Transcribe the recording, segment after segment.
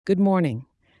Good morning.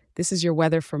 This is your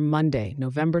weather for Monday,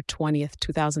 November 20th,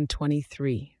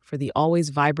 2023, for the always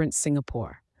vibrant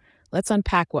Singapore. Let's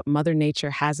unpack what Mother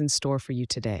Nature has in store for you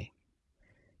today.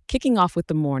 Kicking off with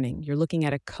the morning, you're looking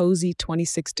at a cozy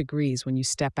 26 degrees when you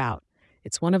step out.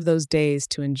 It's one of those days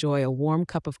to enjoy a warm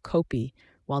cup of kopi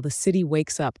while the city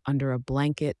wakes up under a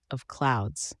blanket of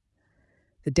clouds.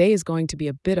 The day is going to be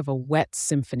a bit of a wet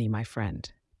symphony, my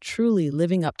friend, truly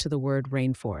living up to the word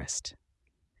rainforest.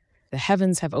 The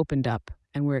heavens have opened up,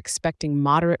 and we're expecting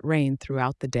moderate rain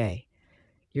throughout the day.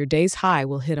 Your day's high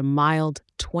will hit a mild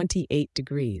 28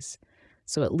 degrees,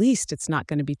 so at least it's not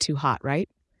going to be too hot, right?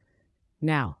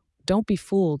 Now, don't be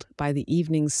fooled by the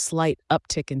evening's slight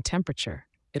uptick in temperature.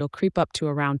 It'll creep up to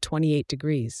around 28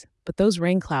 degrees, but those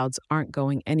rain clouds aren't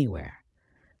going anywhere.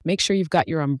 Make sure you've got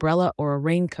your umbrella or a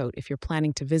raincoat if you're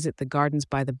planning to visit the gardens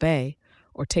by the bay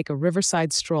or take a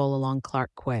riverside stroll along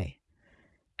Clark Quay.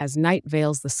 As night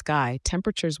veils the sky,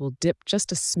 temperatures will dip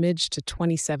just a smidge to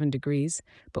 27 degrees,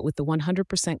 but with the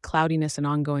 100% cloudiness and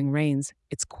ongoing rains,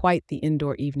 it's quite the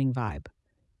indoor evening vibe.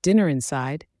 Dinner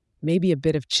inside, maybe a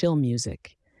bit of chill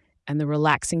music, and the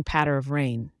relaxing patter of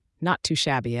rain. Not too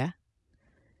shabby, eh?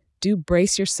 Do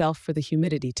brace yourself for the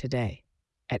humidity today.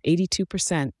 At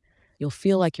 82%, you'll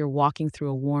feel like you're walking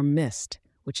through a warm mist,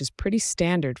 which is pretty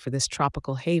standard for this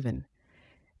tropical haven.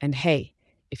 And hey,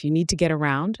 if you need to get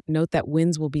around, note that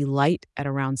winds will be light at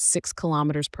around 6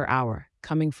 kilometers per hour,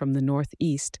 coming from the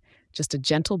northeast, just a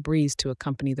gentle breeze to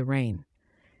accompany the rain.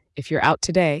 If you're out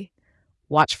today,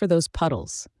 watch for those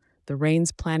puddles. The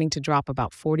rain's planning to drop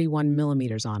about 41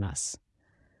 millimeters on us.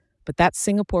 But that's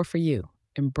Singapore for you,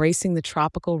 embracing the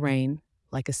tropical rain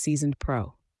like a seasoned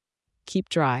pro. Keep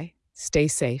dry, stay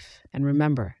safe, and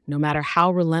remember, no matter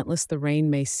how relentless the rain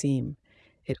may seem,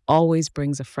 it always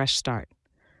brings a fresh start.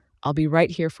 I'll be right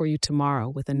here for you tomorrow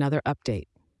with another update.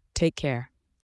 Take care.